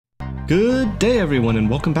Good day everyone and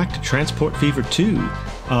welcome back to Transport Fever 2.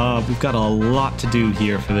 We've got a lot to do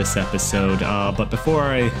here for this episode, but before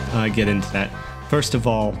I get into that, first of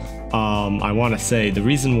all, I want to say the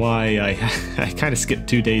reason why I kind of skipped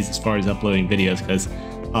 2 days as far as uploading videos, because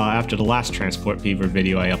after the last Transport Fever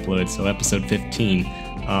video I uploaded, so episode 15,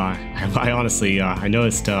 I honestly, I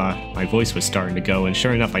noticed my voice was starting to go, and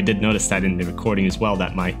sure enough I did notice that in the recording as well,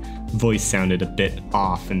 that my voice sounded a bit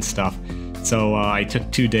off and stuff. So I took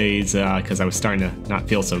 2 days because I was starting to not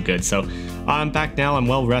feel so good. So I'm back now, I'm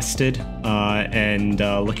well rested, and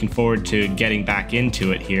looking forward to getting back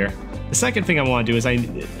into it here. The second thing I want to do is I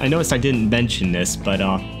noticed I didn't mention this, but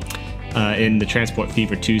in the Transport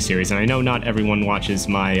Fever 2 series, and I know not everyone watches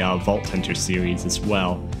my Vault Hunter series as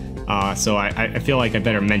well, so I feel like I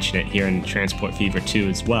better mention it here in Transport Fever 2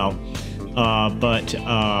 as well. But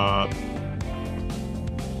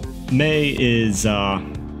May is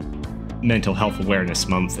Mental Health Awareness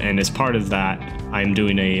Month, and as part of that, I'm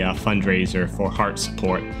doing a fundraiser for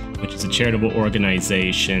Heartsupport, which is a charitable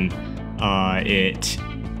organization. It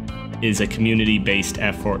is a community-based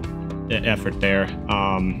effort there,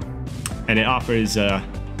 and it offers,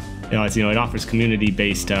 it offers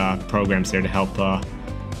community-based programs there to help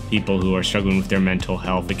people who are struggling with their mental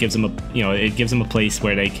health. It gives them a place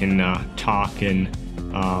where they can talk and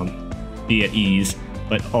be at ease.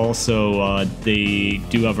 But also they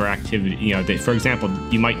do other activity. For example,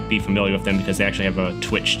 you might be familiar with them because they actually have a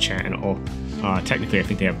Twitch channel. Technically, I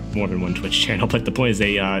think they have more than one Twitch channel, but the point is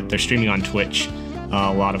they're streaming on Twitch,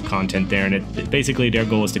 a lot of content there, and basically their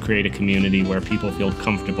goal is to create a community where people feel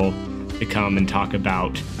comfortable to come and talk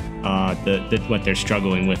about what they're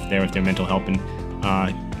struggling with there with their mental health, and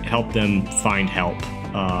help them find help,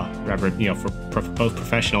 for both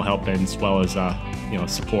professional help as well as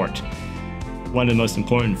support. One of the most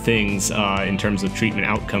important things in terms of treatment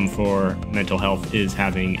outcome for mental health is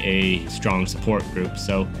having a strong support group.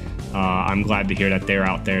 So I'm glad to hear that they're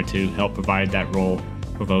out there to help provide that role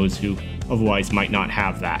for those who otherwise might not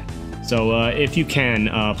have that. So if you can,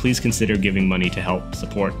 please consider giving money to help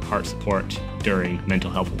support Heartsupport during Mental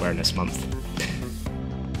Health Awareness Month.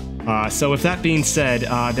 So with that being said,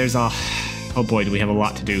 oh boy, do we have a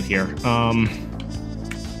lot to do here.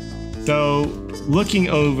 So looking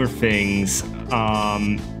over things,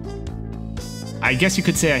 I guess you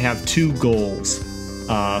could say I have two goals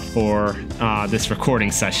for this recording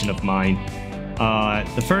session of mine.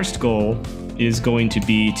 The first goal is going to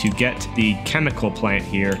be to get the chemical plant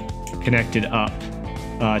here connected up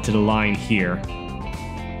to the line here,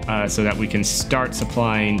 so that we can start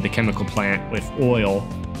supplying the chemical plant with oil,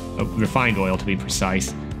 refined oil to be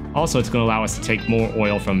precise. Also, it's going to allow us to take more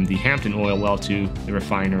oil from the Hampton oil well to the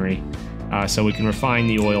refinery, so we can refine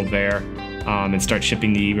the oil there. And start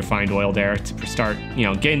shipping the refined oil there to start,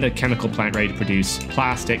 getting the chemical plant ready to produce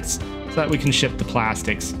plastics, so that we can ship the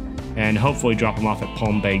plastics and hopefully drop them off at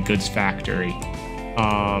Palm Bay Goods Factory.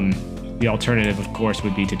 The alternative, of course,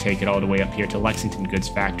 would be to take it all the way up here to Lexington Goods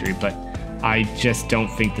Factory, but I just don't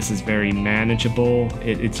think this is very manageable.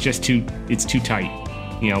 It's too tight.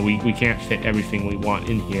 We can't fit everything we want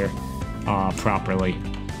in here properly.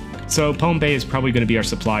 So Palm Bay is probably going to be our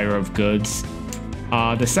supplier of goods.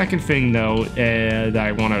 The second thing, though, that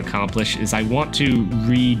I want to accomplish is I want to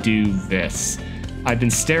redo this. I've been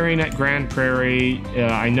staring at Grand Prairie.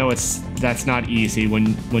 I know that's not easy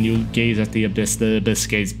when you gaze at the abyss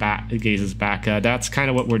gazes back. That's kind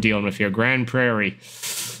of what we're dealing with here. Grand Prairie.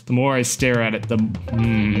 The more I stare at it,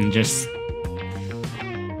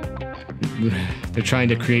 they're trying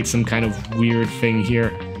to create some kind of weird thing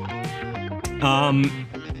here.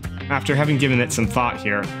 After having given it some thought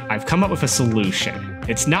here, I've come up with a solution.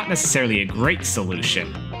 It's not necessarily a great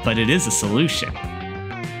solution, but it is a solution.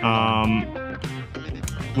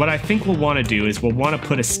 What I think we'll want to do is we'll want to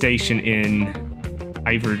put a station in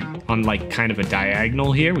either on kind of a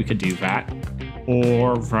diagonal here, we could do that,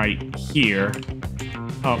 or right here.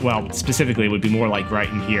 Well, specifically it would be more like right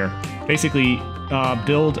in here. Basically,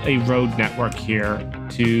 build a road network here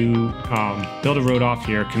to build a road off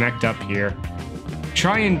here, connect up here.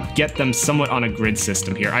 Try and get them somewhat on a grid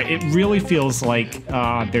system here. It really feels like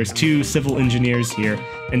there's two civil engineers here,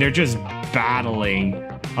 and they're just battling,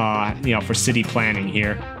 for city planning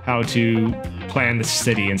here, how to plan the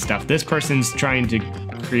city and stuff. This person's trying to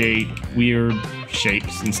create weird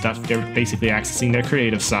shapes and stuff. They're basically accessing their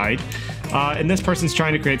creative side, and this person's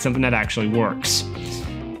trying to create something that actually works.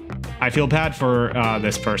 I feel bad for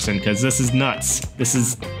this person, because this is nuts. This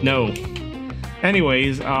is no.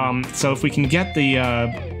 Anyways, so if we can get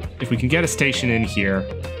a station in here,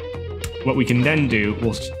 what we can then do,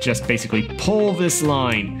 we'll just basically pull this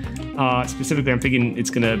line. Specifically, I'm thinking it's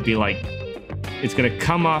gonna be like It's going to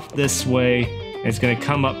come off this way, and it's going to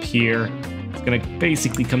come up here. It's going to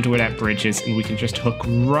basically come to where that bridge is, and we can just hook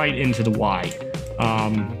right into the Y.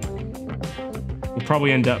 We'll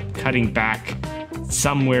probably end up cutting back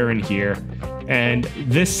somewhere in here. And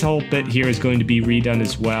this whole bit here is going to be redone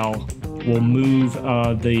as well. We'll move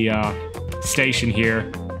the station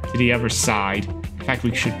here to the other side. In fact,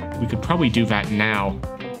 we could probably do that now.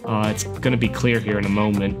 It's going to be clear here in a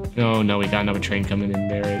moment. Oh no, we got another train coming in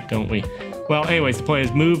there, don't we? Well, anyways, the point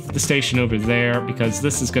is move the station over there because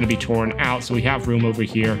this is going to be torn out, so we have room over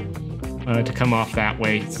here to come off that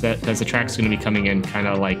way because the track's going to be coming in kind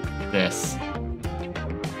of like this.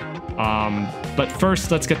 But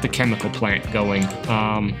first, let's get the chemical plant going.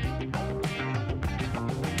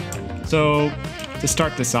 So to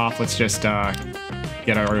start this off, let's just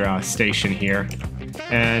get our station here.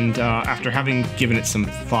 And after having given it some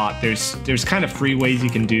thought, there's kind of 3 ways you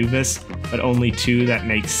can do this, but only 2 that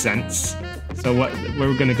make sense. So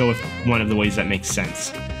we're going to go with one of the ways that makes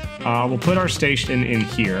sense. We'll put our station in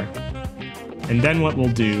here. And then what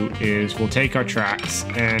we'll do is we'll take our tracks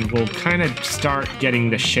and we'll kind of start getting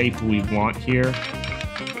the shape we want here.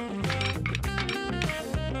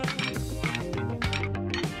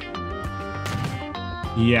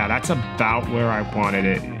 Yeah, that's about where I wanted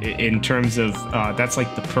it in terms of, that's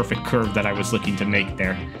like the perfect curve that I was looking to make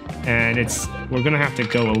there. And we're gonna have to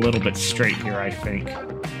go a little bit straight here, I think.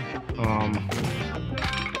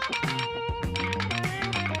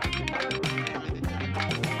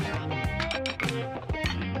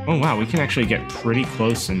 Oh wow, we can actually get pretty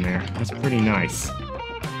close in there. That's pretty nice.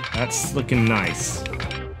 That's looking nice.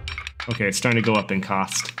 Okay, it's starting to go up in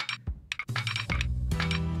cost.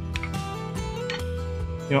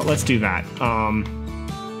 You know, let's do that.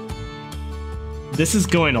 This is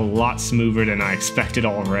going a lot smoother than I expected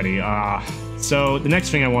already. So the next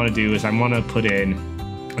thing I want to do is I want to put in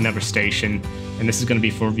another station, and this is going to be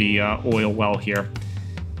for the oil well here.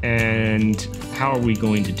 And how are we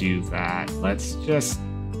going to do that? Let's just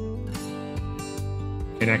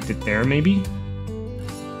connect it there, maybe?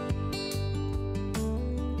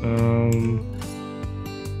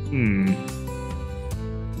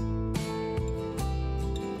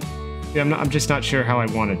 Yeah, I'm just not sure how I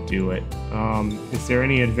want to do it. Is there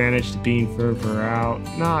any advantage to being further out?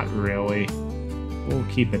 Not really. We'll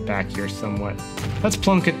keep it back here somewhat. Let's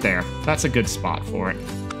plunk it there. That's a good spot for it.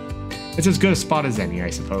 It's as good a spot as any, I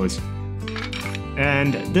suppose.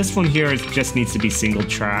 And this one here just needs to be single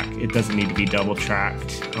track. It doesn't need to be double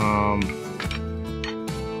tracked.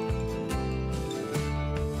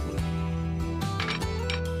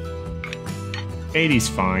 80's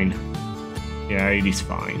fine. Yeah, 80's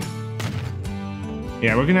fine.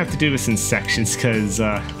 Yeah, we're gonna have to do this in sections because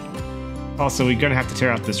also we're gonna have to tear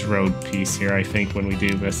out this road piece here, I think, when we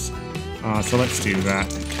do this. So let's do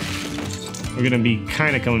that. We're gonna be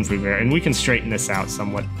kind of going through there, and we can straighten this out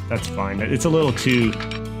somewhat. That's fine. It's a little too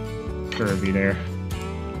curvy there.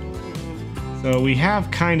 So we have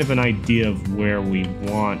kind of an idea of where we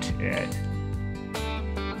want it.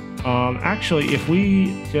 Actually, if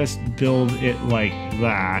we just build it like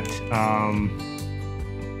that,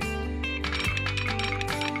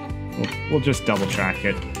 we'll just double track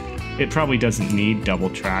it. It probably doesn't need double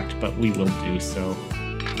tracked, but we will do so.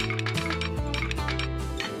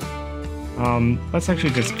 Let's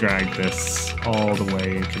actually just drag this all the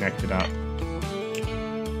way and connect it up.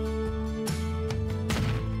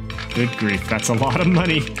 Good grief, that's a lot of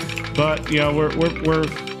money. But you know,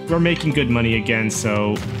 we're making good money again,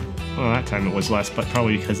 so well, that time it was less, but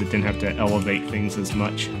probably because it didn't have to elevate things as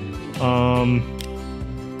much.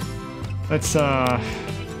 Let's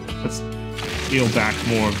peel back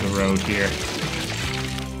more of the road here.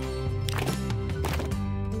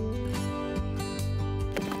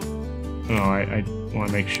 Oh, I want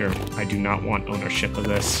to make sure I do not want ownership of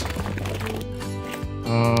this.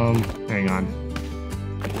 Hang on.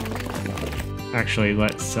 Actually,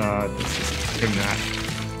 let's just trim that.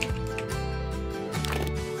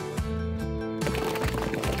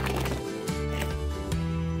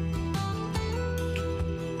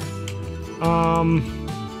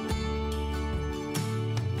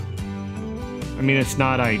 I mean, it's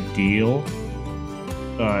not ideal,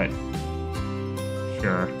 but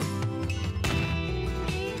sure.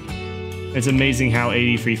 It's amazing how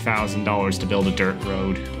 $83,000 to build a dirt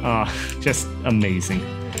road. Just amazing.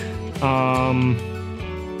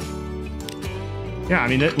 Yeah, I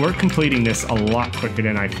mean, we're completing this a lot quicker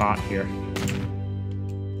than I thought here.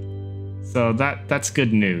 So that's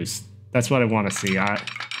good news. That's what I want to see. I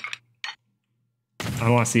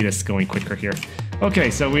want to see this going quicker here.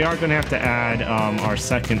 Okay, so we are going to have to add our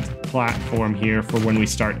second platform here for when we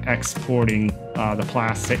start exporting the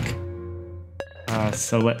plastic.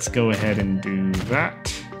 So let's go ahead and do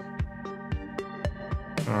that.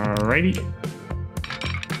 Alrighty.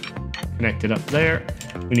 Connect it up there.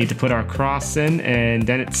 We need to put our cross in, and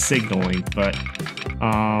then it's signaling, but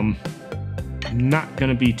I'm not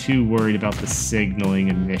gonna be too worried about the signaling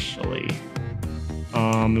initially.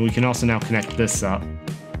 We can also now connect this up.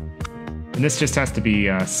 And this just has to be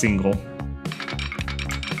single.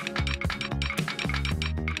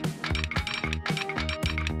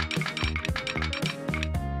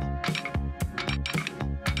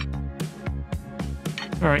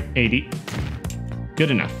 Alright, 80.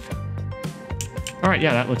 Good enough. Alright,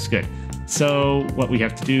 yeah, that looks good. So what we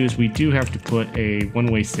have to do is we do have to put a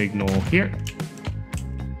one-way signal here.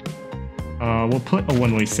 We'll put a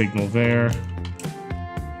one-way signal there.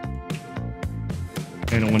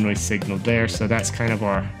 And a one-way signal there, so that's kind of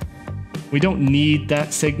our... We don't need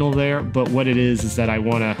that signal there, but what it is that I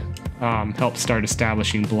want to help start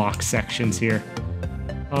establishing block sections here.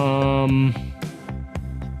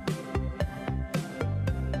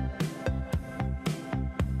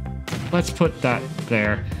 Let's put that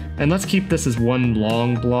there. And let's keep this as one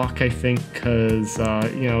long block, I think, because,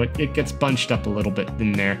 you know, it gets bunched up a little bit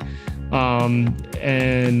in there.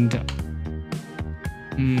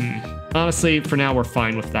 Honestly, for now, we're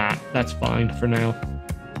fine with that. That's fine for now.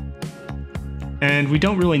 And we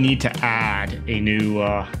don't really need to add a new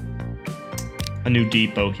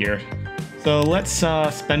depot here. So let's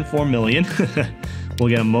spend 4 million. We'll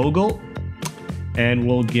get a mogul, and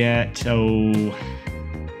we'll get,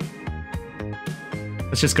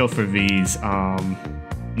 let's just go for these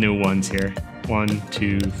new ones here. 1,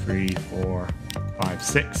 2, 3, 4, 5,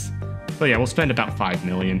 6. So yeah, we'll spend about 5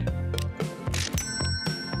 million.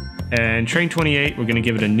 And train 28, we're gonna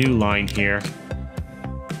give it a new line here.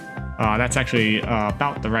 That's actually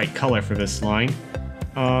about the right color for this line.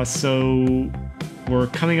 So we're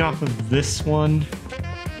coming off of this one.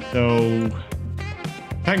 So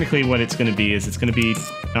technically what it's gonna be is it's gonna be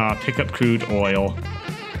pick up crude oil.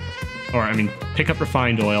 Or I mean, pick up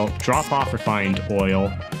refined oil, drop off refined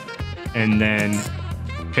oil, and then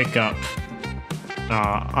pick up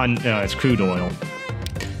it's crude oil.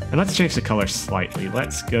 And let's change the color slightly.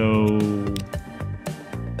 Let's go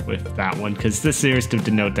with that one, because this is to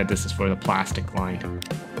denote that this is for the plastic line.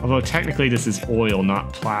 Although technically this is oil,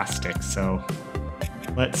 not plastic, so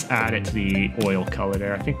let's add it to the oil color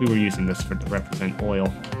there. I think we were using this to represent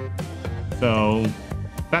oil. So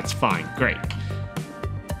that's fine, great.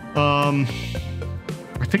 I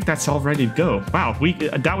think that's all ready to go. Wow,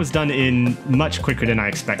 that was done in much quicker than I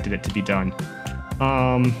expected it to be done.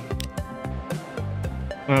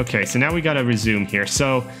 Okay, so now we gotta resume here.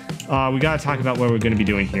 So we gotta talk about what we're gonna be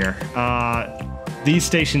doing here. These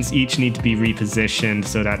stations each need to be repositioned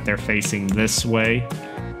so that they're facing this way.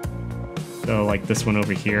 So like this one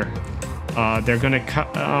over here. They're gonna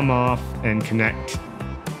come off and connect.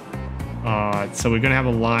 So we're gonna have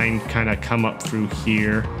a line kind of come up through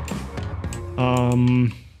here.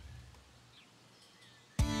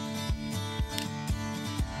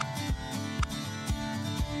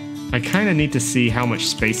 I kind of need to see how much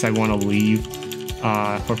space I want to leave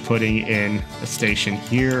for putting in a station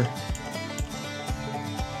here.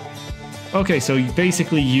 Okay, so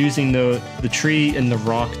basically using the tree and the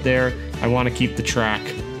rock there, I want to keep the track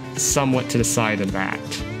somewhat to the side of that.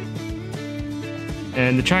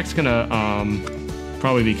 And the track's gonna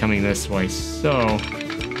probably be coming this way. So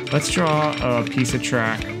let's draw a piece of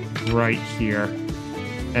track right here.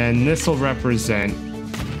 And this will represent,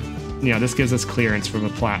 you know, this gives us clearance from a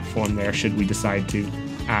platform there should we decide to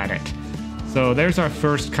add it. So there's our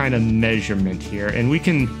first kind of measurement here. And we're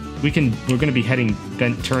gonna be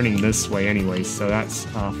turning this way anyway, so that's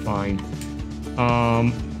fine.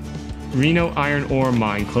 Reno Iron Ore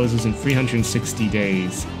Mine closes in 360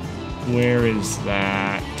 days. Where is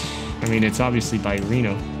that? I mean, it's obviously by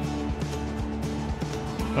Reno.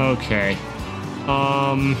 Okay.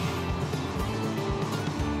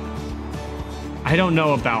 I don't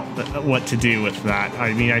know about what to do with that.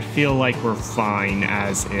 I mean, I feel like we're fine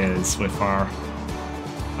as is with our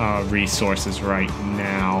resources right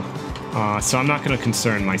now. So I'm not going to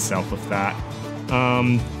concern myself with that.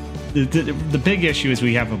 The big issue is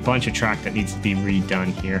we have a bunch of track that needs to be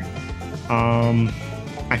redone here.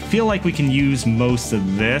 I feel like we can use most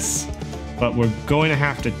of this, but we're going to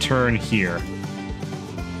have to turn here.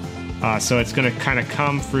 So it's going to kind of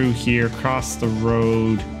come through here, cross the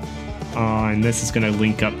road, and this is going to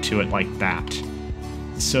link up to it like that.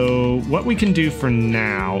 So what we can do for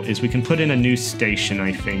now is we can put in a new station,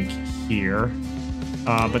 I think, here.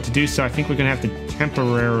 But to do so, I think we're going to have to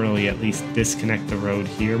temporarily at least disconnect the road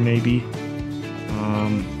here, maybe.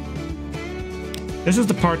 This is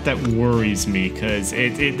the part that worries me, because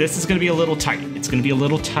this is going to be a little tight. It's going to be a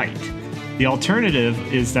little tight. The alternative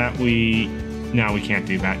is that no, we can't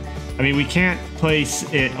do that. I mean, we can't place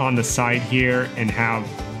it on the side here and have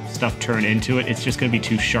stuff turn into it. It's just going to be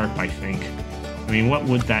too sharp, I think. I mean, what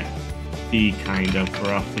would that be, kind of,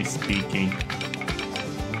 roughly speaking?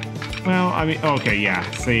 Well, I mean, okay, yeah.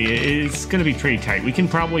 See, it's going to be pretty tight. We can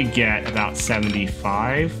probably get about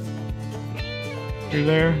 75 through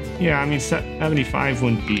there. Yeah, I mean, 75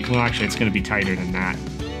 wouldn't be... Well, actually, it's going to be tighter than that.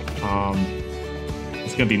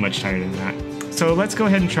 It's going to be much tighter than that. So let's go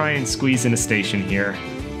ahead and try and squeeze in a station here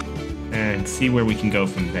and see where we can go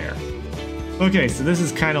from there. Okay, so this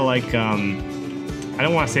is kind of like... I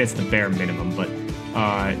don't want to say it's the bare minimum, but,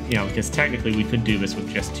 you know, because technically we could do this with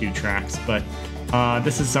just 2 tracks, but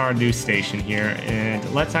this is our new station here, and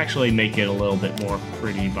let's actually make it a little bit more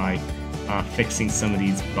pretty by fixing some of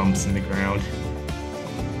these bumps in the ground.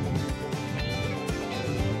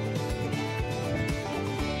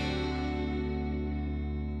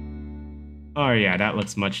 Oh yeah, that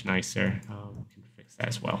looks much nicer. We can fix that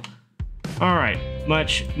as well. All right,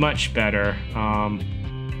 much better.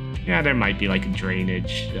 Yeah, there might be like a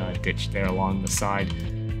drainage ditch there along the side.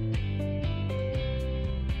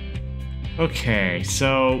 Okay,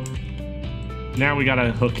 so now we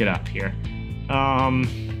gotta hook it up here.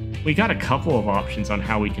 We got a couple of options on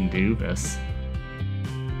how we can do this.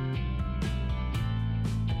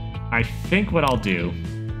 I think what I'll do...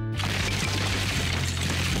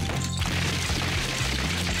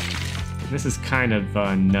 This is kind of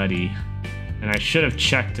nutty. And I should have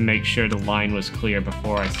checked to make sure the line was clear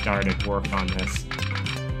before I started work on this.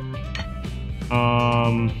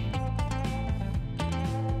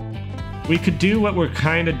 We could do what we're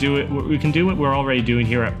kind of doing. We can do what we're already doing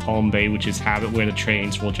here at Palm Bay, which is have it where the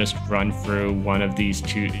trains will just run through one of these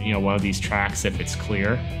one of these tracks if it's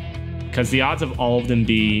clear. Because the odds of all of them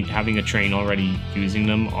having a train already using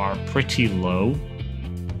them are pretty low.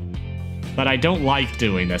 But I don't like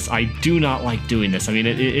doing this. I do not like doing this. I mean,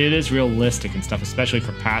 it is realistic and stuff, especially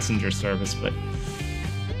for passenger service, but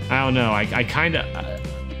I don't know.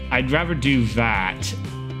 I'd rather do that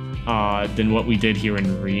than what we did here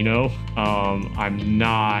in Reno. I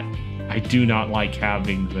do not like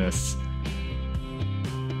having this.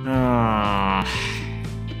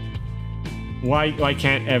 Why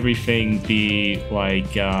can't everything be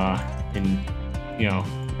like in, you know,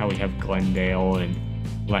 how we have Glendale and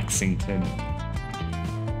Lexington?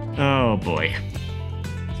 Oh boy.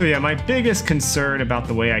 So yeah, my biggest concern about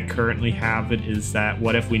the way I currently have it is that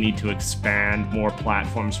what if we need to expand more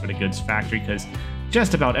platforms for the goods factory, because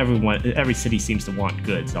just about every city seems to want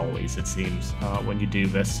goods always, it seems, when you do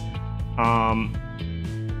this. I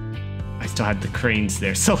still had the cranes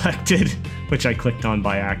there selected, which I clicked on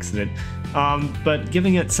by accident. But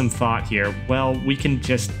giving it some thought here, well, we can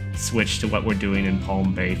just switch to what we're doing in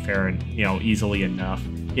Palm Bay fair and, you know, easily enough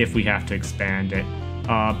if we have to expand it.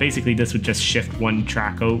 Basically, this would just shift one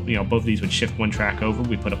track over, you know, both of these would shift one track over.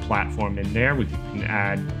 We put a platform in there. We can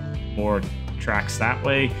add more tracks that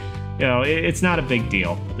way. You know, it's not a big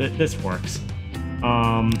deal. This works.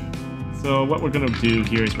 So what we're gonna do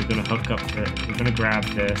here is we're gonna hook up we're gonna grab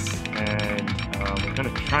this and we're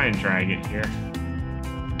gonna try and drag it here.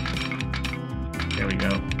 There we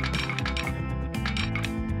go.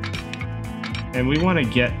 And we want to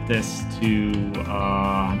get this to,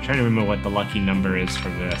 I'm trying to remember what the lucky number is for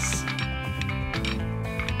this.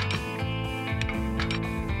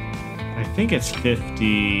 I think it's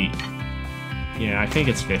 50. Yeah, I think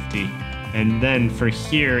it's 50. And then for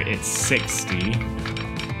here, it's 60.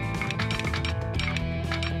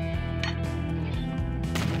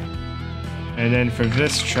 And then for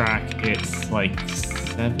this track, it's like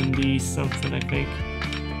 70 something, I think.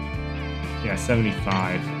 Yeah,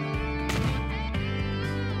 75.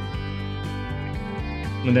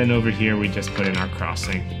 And then over here, we just put in our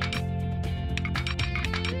crossing.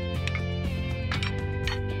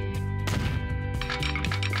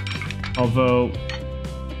 Although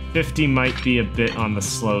 50 might be a bit on the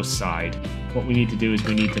slow side. What we need to do is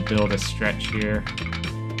we need to build a stretch here.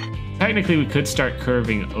 Technically, we could start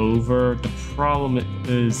curving over. The problem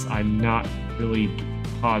is I'm not really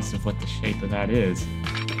positive what the shape of that is.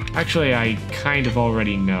 Actually, I kind of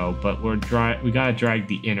already know, but we gotta drag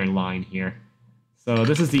the inner line here. So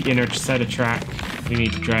this is the inner set of track. We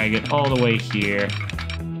need to drag it all the way here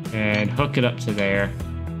and hook it up to there.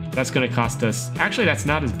 That's going to cost us... Actually, that's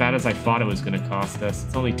not as bad as I thought it was going to cost us.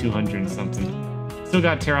 It's only 200 and something. Still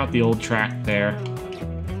got to tear out the old track there.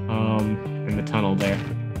 And the tunnel there.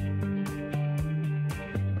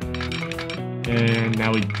 And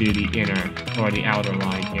now we do the inner, or the outer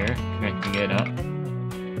line here, connecting it up.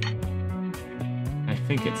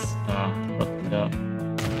 think it's hooked up.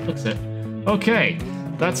 Looks it. Okay,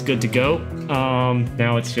 that's good to go.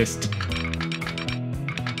 Now it's just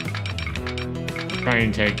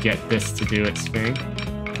trying to get this to do its thing.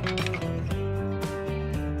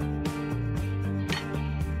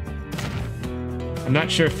 I'm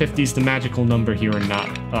not sure if 50 is the magical number here or not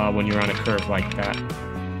when you're on a curve like that.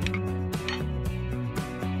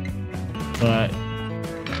 But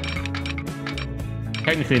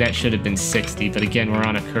technically that should have been 60, but again, we're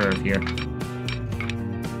on a curve here.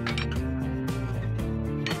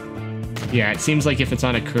 Yeah, it seems like if it's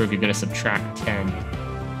on a curve, you're going to subtract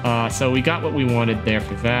 10. So we got what we wanted there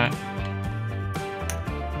for that.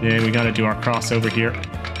 Then we got to do our crossover here.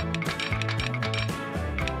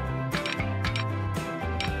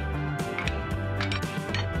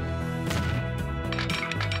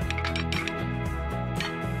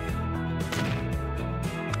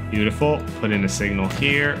 Beautiful. Put in a signal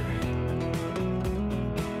here.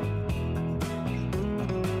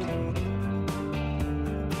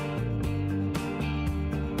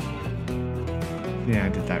 Yeah, I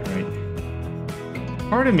did that right.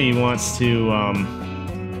 Part of me wants to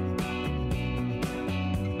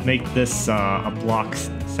make this a block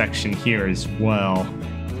section here as well.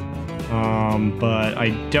 But I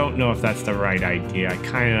don't know if that's the right idea. I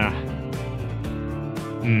kind of...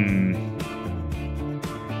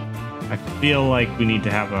 I feel like we need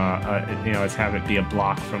to have you know, let's have it be a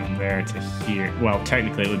block from there to here. Well,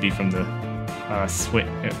 technically it would be from the switch.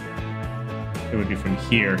 It would be from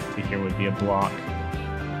here to here would be a block.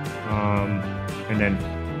 And then,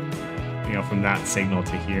 you know, from that signal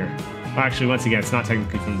to here. Well, actually, once again, it's not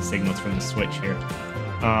technically from the signal, it's from the switch here.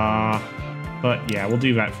 But yeah, we'll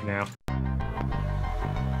do that for now.